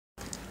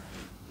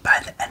by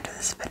the end of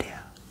this video,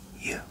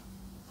 you will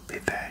be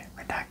very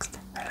relaxed.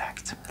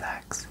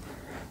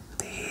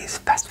 These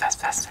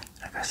fast,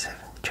 aggressive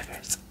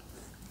triggers,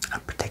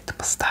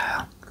 unpredictable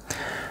style.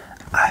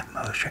 I'm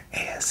Mosher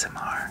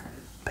ASMR,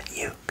 but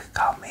you could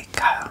call me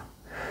Kyle,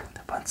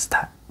 the one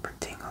stop for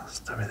tingles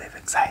to relieve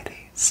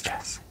anxiety,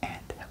 stress,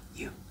 and help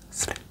you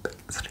sleep.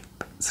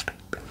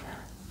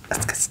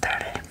 Let's get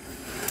started.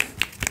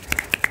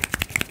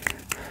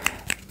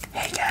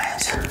 Hey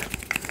guys,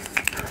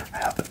 I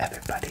hope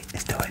everybody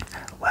is doing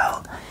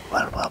well.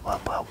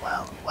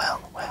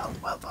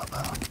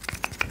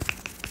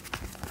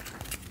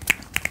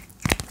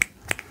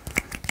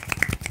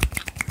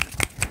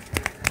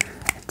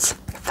 It's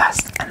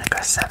fast and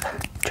aggressive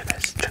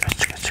triggers.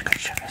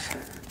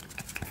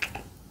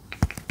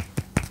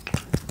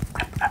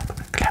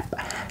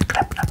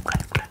 Clap.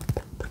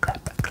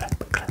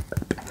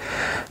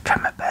 Try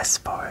my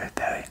best for a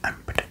very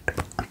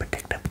unpredictable.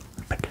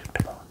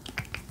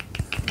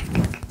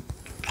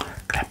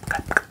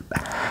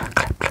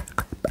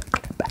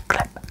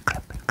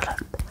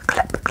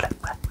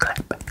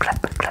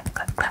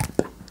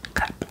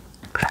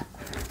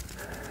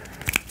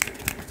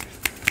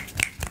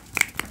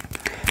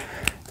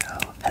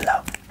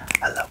 Hello.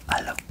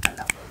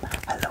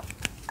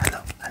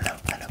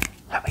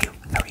 How are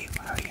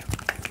you?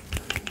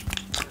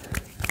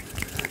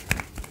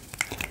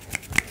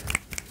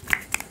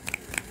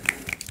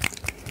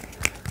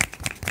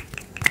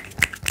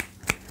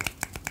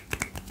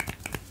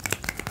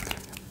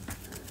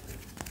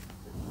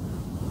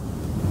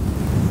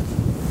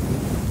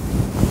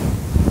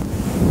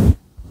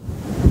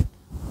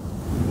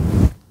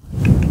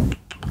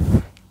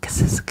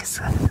 Kisses.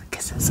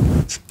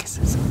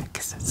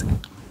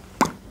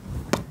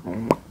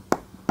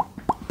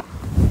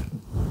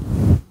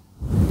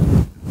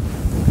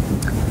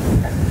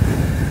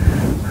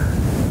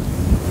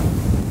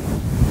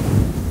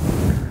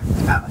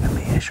 It's probably gonna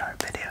be a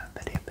short video.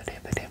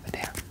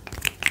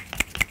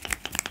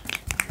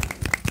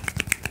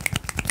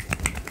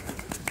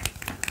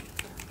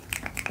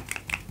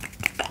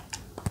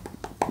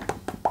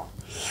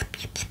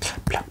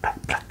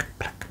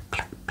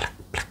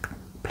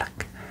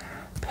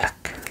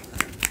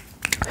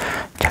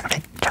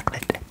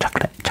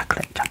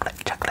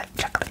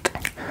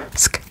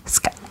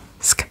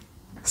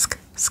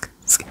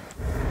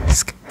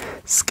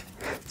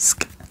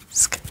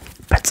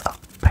 Pretzel.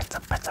 Let's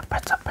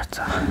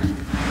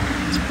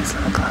a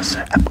little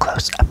closer.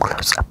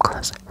 Up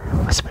close.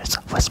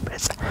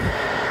 Whispers.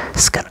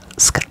 Scuttle.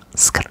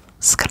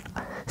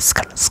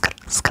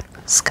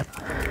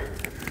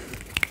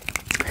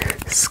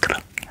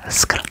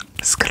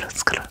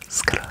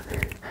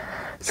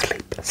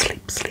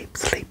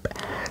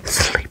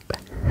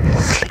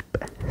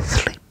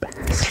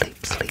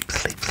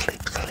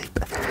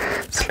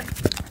 Sleep.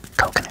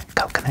 Coconut.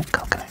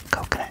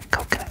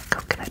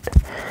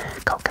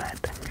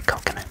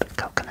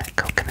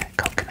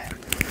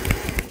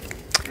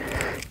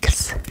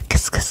 Kiss.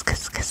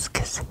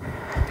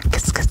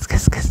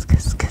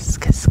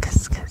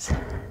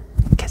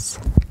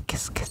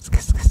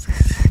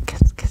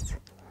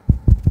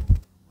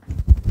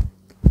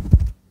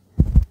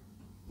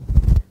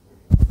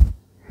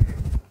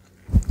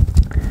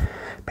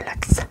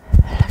 Relax.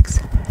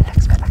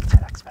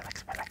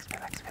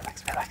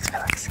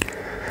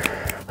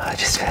 Oh,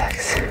 just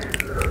relax.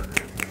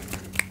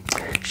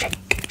 Shake.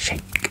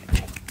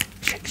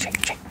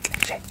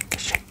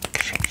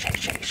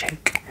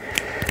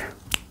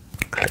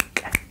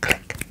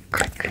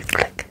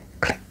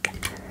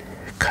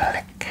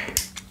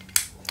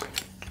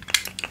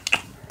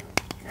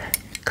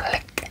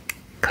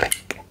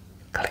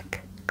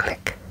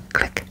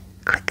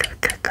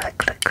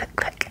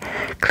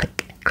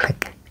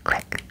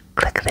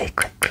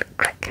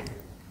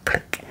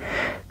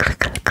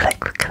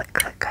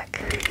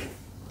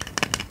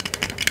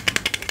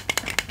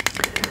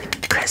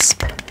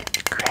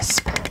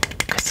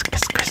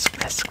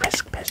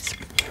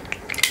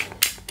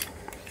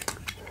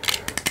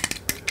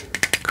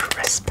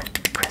 Crisp.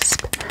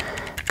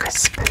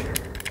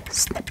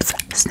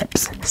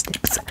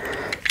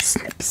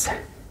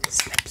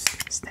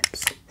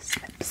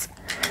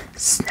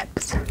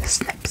 Snips.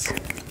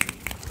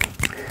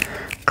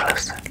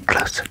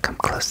 Closer, come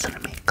closer to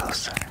me,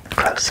 closer.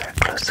 Closer to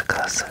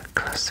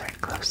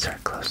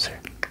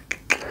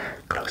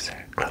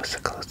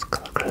blue.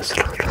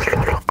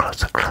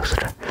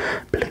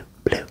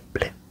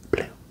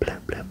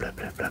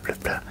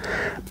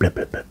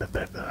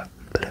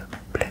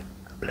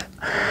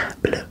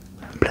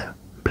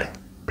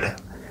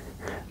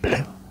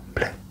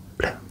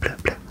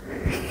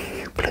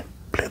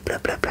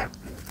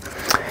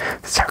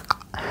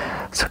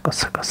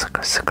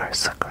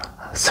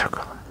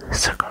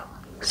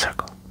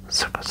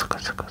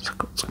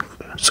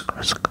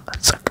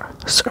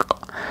 Circle.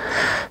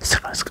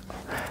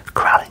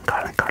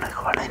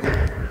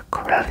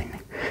 Crawling.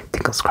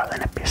 Tingles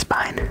crawling up your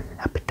spine.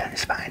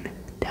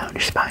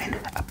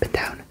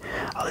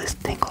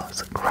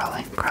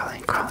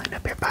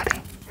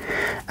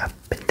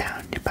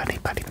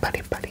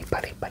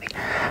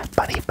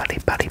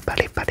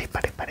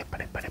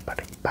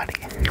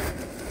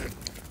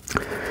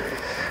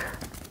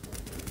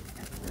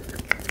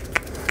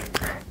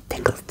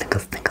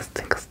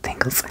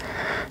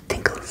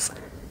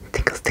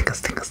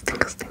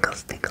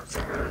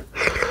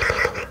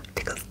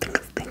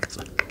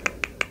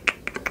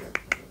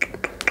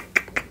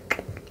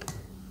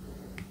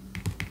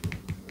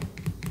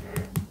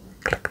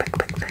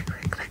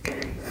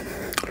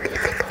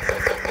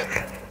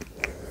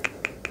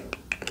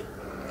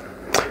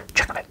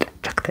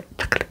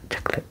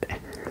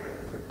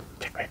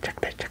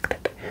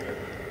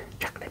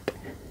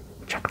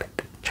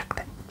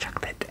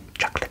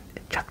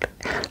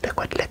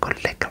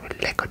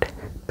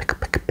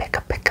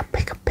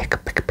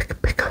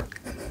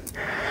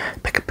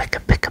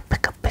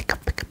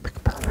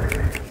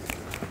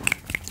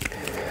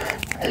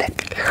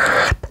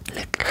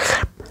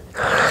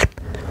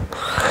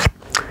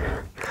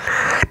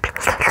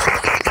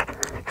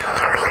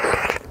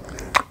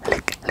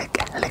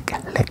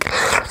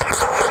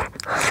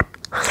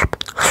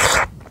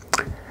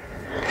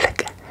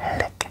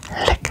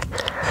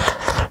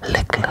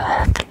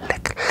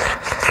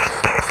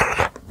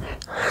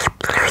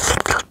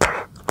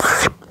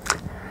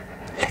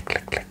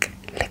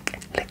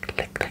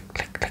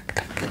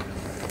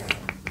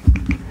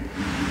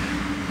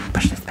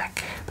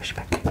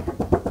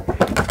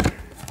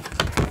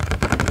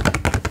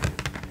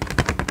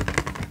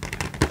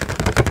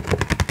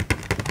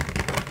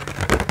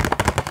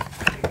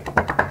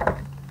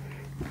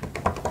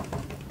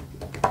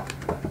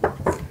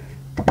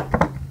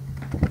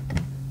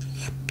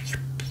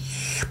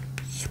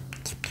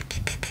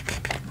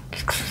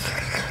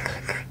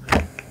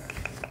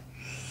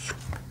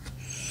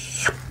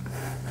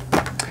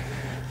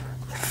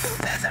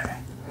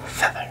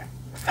 feather,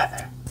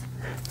 feather.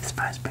 This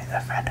reminds me of a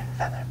friend.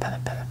 Feather, feather,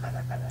 feather,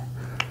 feather, feather.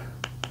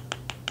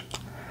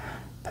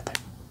 Feather,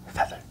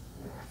 feather,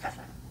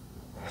 feather,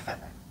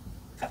 feather,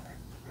 feather,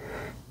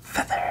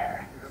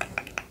 feather.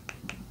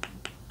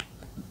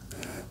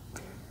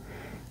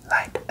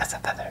 Light as a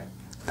feather,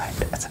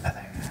 light as a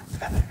feather,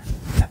 feather,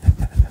 feather,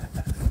 feather, feather,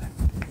 feather, feather.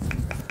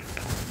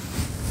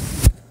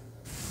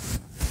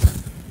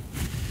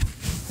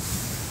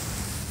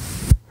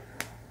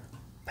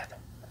 Feather,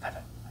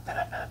 feather,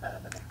 feather, feather, feather,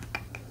 feather.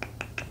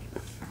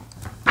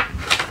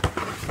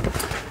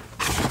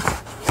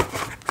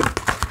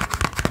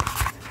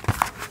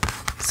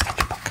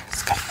 Sketchbook,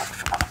 sketchbook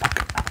from a book.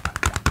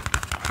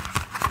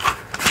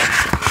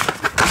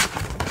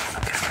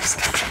 Okay, we're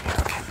sketching here,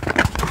 okay.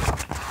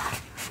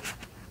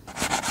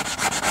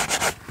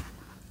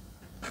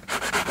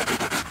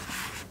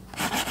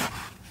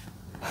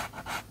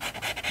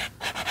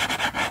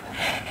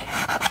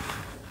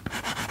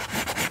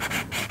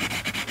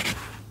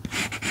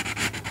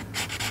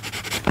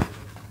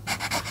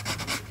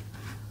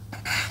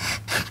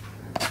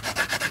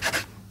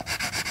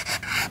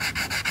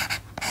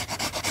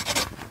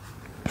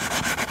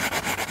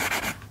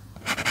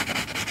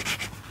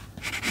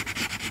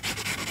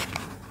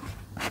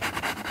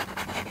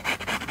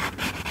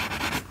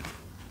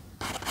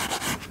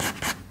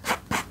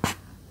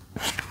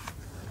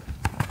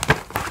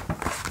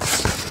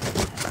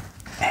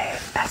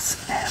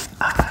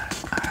 ASMR.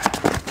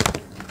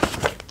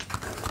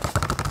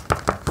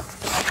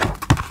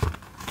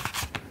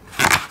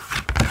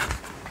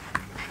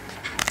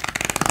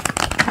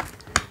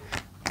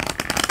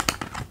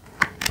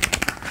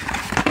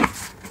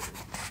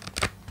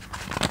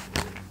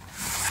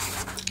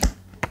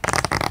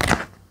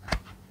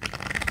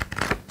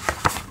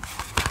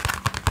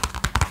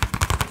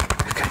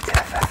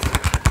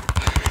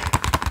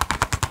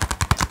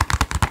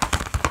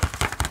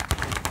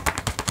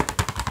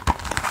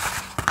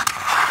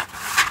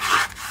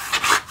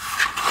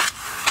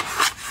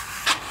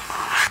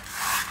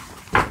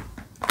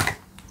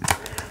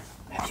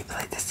 Have you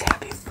played this game?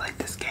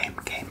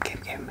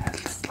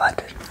 It's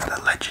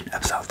The Legend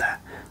of Zelda.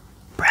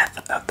 Breath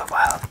of the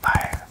Wild.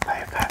 Fire.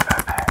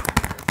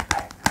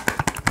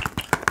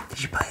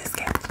 Did you play this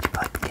game? Did you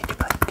play?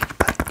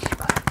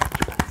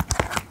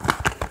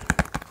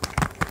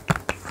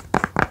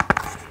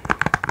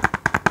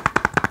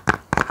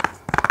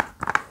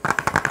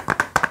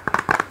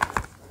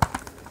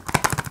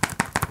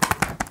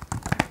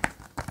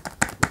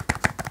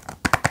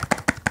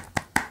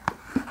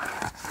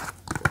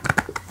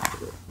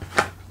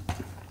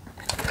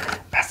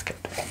 Basket.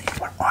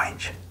 What,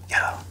 orange,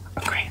 yellow,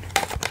 or green?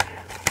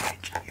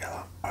 Orange,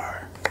 yellow,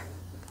 or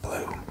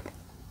blue?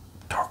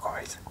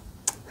 Turquoise.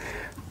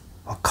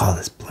 I'll call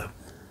this blue.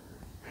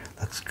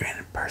 Looks green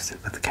in person,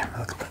 but the camera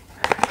looks blue.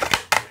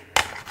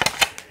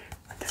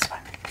 And this one.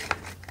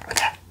 Or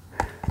that.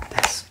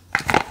 This.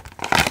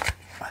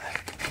 Or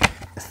that.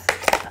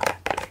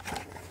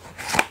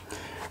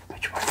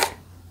 Which one?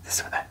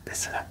 This or that?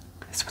 This or that?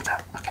 This or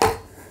that? Okay.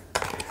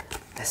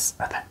 This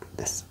or that?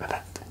 This or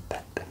that?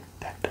 That.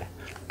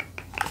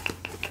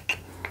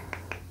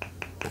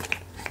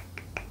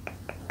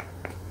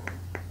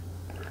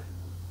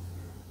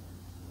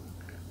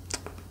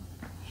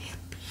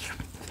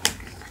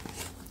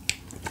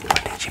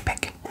 What did you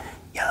pick?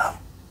 Yellow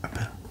or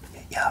blue?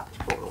 Yellow.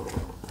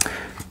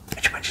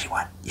 Which one did you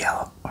want?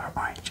 Yellow or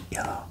orange?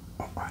 Yellow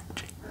or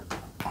orange?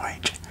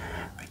 Orange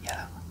or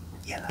yellow?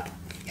 Yellow,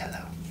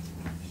 yellow,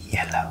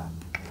 yellow.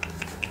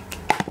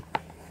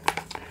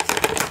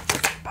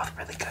 Both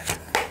really good.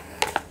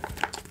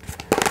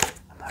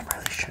 I'm not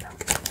really sure.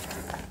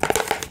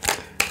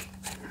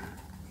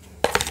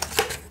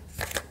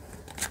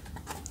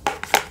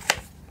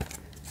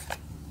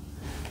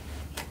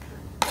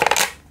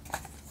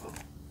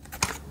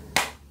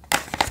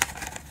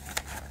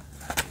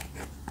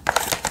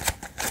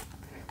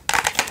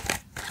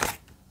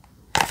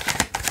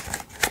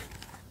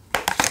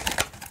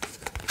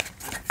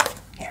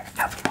 Here,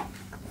 have them all.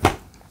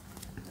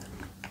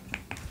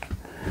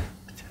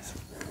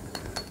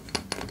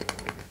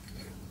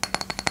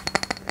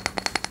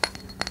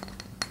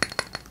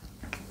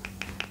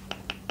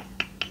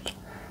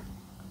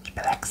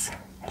 Relax,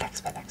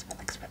 relax, relax,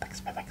 relax,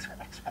 relax, relax,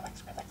 relax,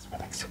 relax, relax,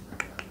 relax.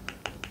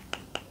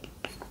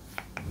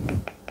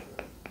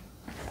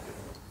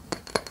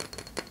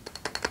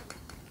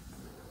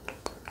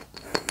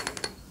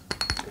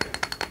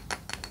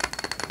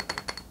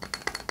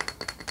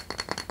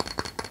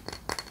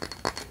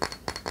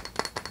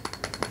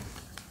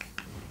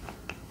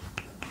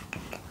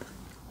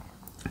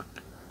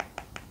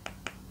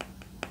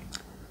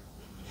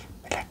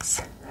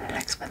 Relax,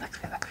 relax, relax,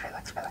 relax,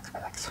 relax, relax,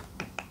 relax.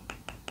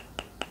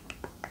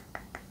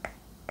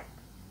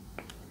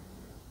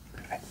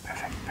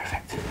 Perfect,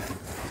 perfect.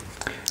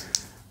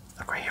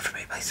 Look right here for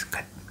me, please.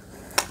 Good.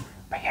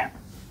 Right here.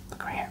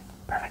 Look right here.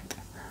 Perfect.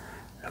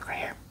 Look right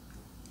here.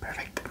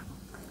 Perfect.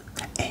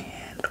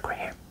 And look right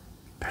here.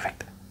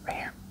 Perfect. Right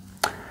here.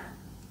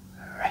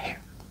 Right here.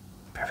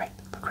 Perfect.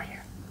 Look right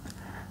here.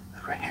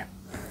 Look right here.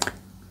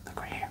 Look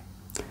right here.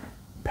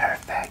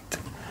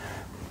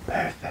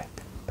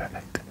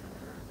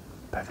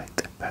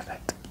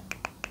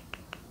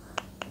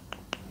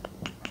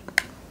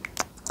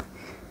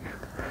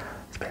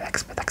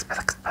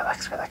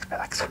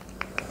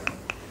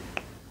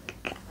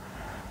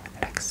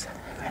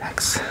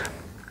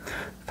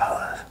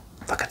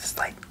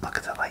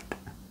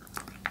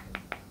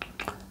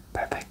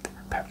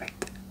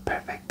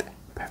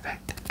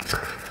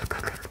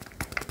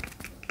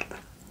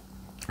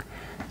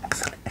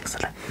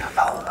 excellent. Now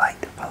follow the light,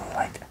 follow the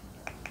light.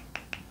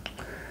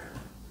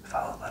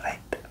 Follow the light,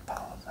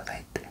 follow the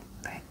light,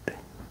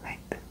 light.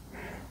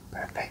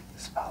 Perfect.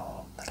 Just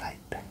follow the light,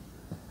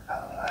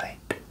 follow the light,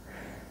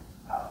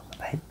 follow the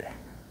light.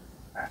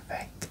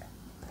 Perfect,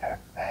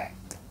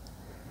 perfect,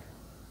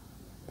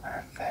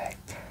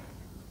 perfect,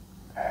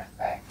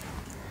 perfect.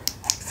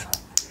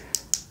 Excellent.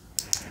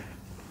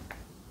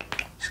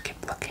 Just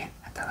keep looking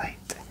at the light,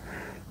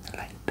 the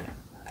light,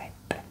 light,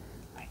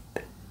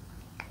 light.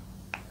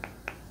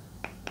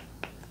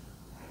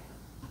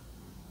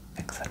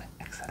 Excellent,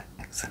 excellent,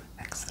 excellent,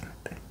 excellent.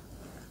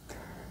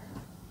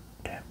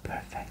 They're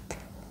perfect.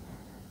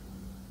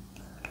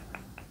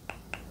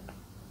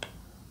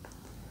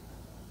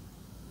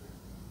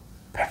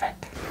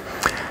 Perfect.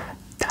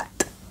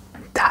 Dot,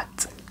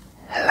 dot,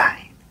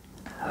 line,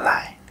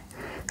 line.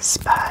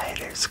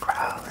 Spiders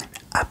crawling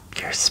up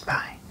your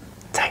spine.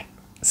 Tight,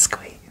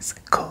 squeeze,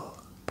 cool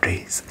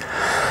breeze.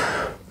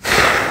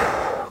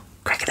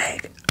 Crack an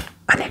egg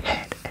on your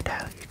head, and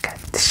now you got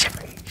the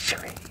shivery,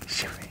 shivery,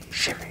 shivery,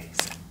 shiveries.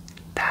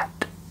 Dot,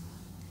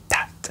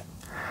 dot,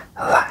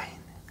 line,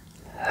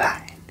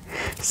 line.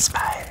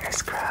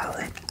 Spiders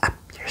crawling up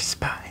your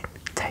spine.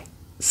 Tight,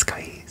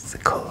 squeeze,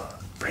 cool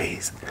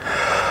breeze.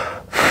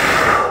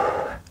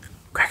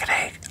 Crack an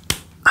egg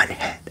on your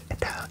head,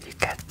 and now you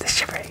got the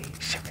shivery,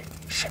 shivery,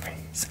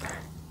 shiveries.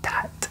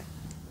 Dot,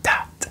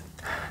 dot,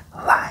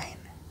 line,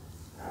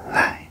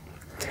 line.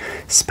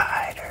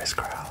 Spiders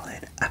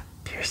crawling up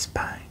your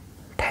spine.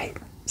 Tight,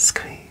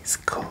 squeeze,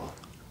 cool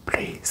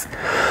breeze.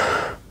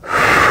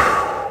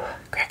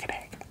 Crack an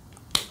egg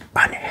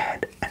on your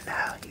head, and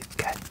now you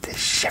got the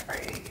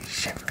shivery,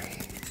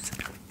 shiveries.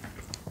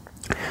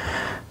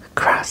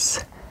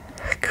 Cross,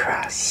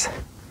 cross,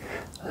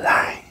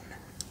 line,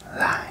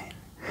 line.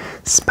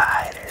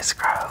 Spiders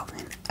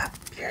crawling up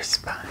your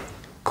spine.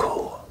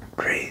 Cool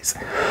breeze.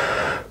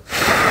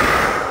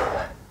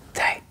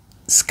 Tight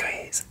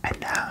squeeze, and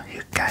now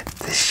you got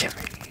the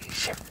shivery,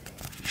 shivery,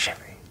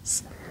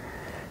 shiveries.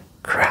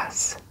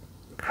 Cross,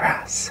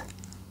 cross,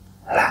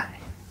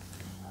 line,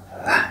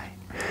 line.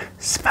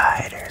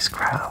 Spiders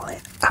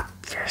crawling up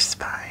your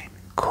spine.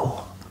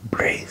 Cool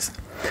breeze.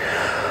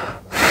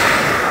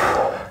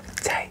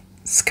 Tight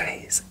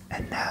squeeze,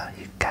 and now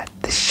you got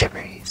the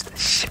shiveries, the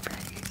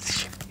shiveries,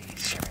 shiveries,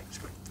 shiveries.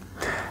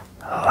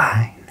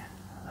 Line,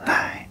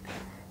 line,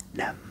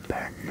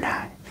 number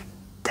 9.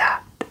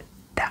 Dot,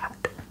 dot,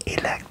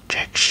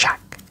 electric shock.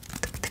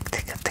 Tick, tick,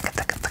 tick, tick,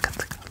 tick, tick,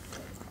 tick.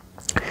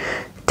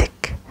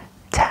 Tick,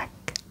 tack,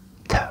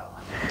 toe.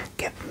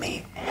 Give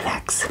me an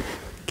X,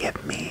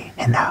 give me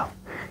an O,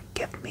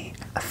 give me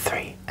a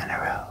 3 in a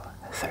row.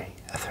 A 3,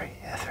 a 3,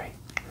 a 3.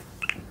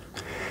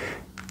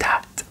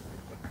 Dot,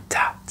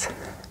 dot,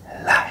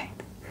 line,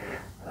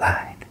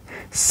 line.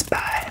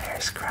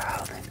 Spiders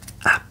crawling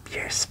up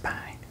your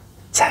spine.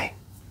 Tight,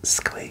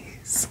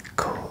 squeeze,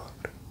 cool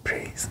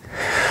breeze.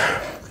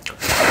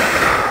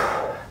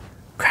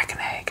 Crack an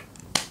egg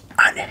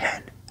on your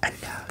head, and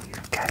now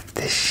you've got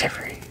the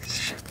shiveries,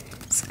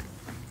 shiveries.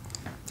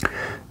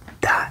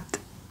 Dot,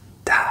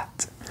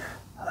 dot,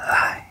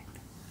 line,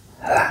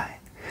 line.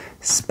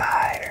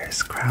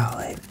 Spiders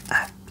crawling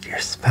up your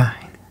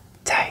spine.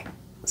 Tight,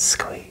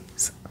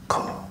 squeeze,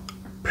 cool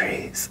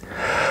breeze.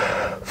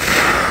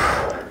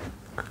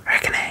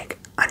 Crack an egg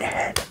on your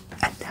head,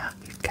 and now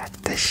you've got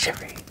the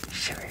shivery,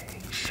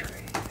 shivery,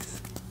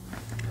 shiveries.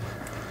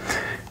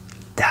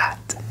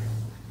 Dot,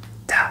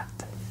 dot,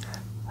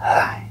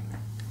 line,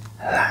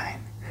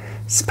 line.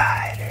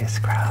 Spiders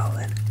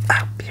crawling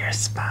up your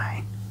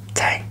spine.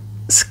 Tight,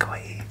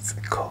 squeeze,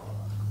 cool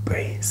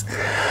breeze.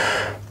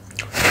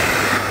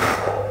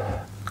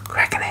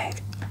 Crack an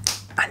egg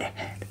on your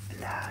head, and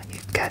now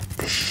you've got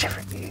the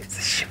shiveries,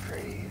 the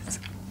shiveries.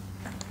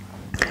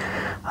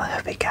 I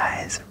hope you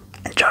guys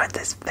enjoyed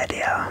this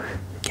video.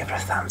 Give it a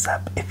thumbs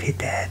up if you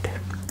did,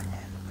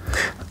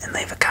 and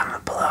leave a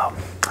comment below.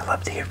 I'd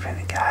love to hear from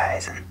you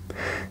guys and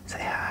say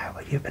hi,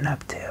 what you've been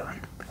up to,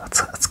 and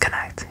let's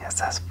connect. Yes,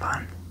 that's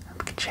fun.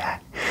 We can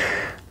chat.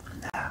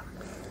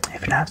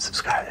 If you're not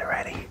subscribed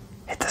already,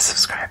 hit the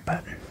subscribe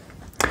button.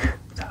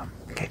 So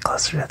get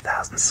closer to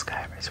 1,000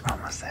 subscribers. We're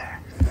almost there.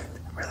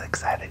 I'm really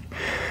excited.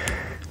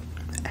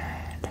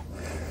 And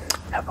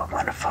have a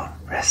wonderful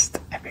rest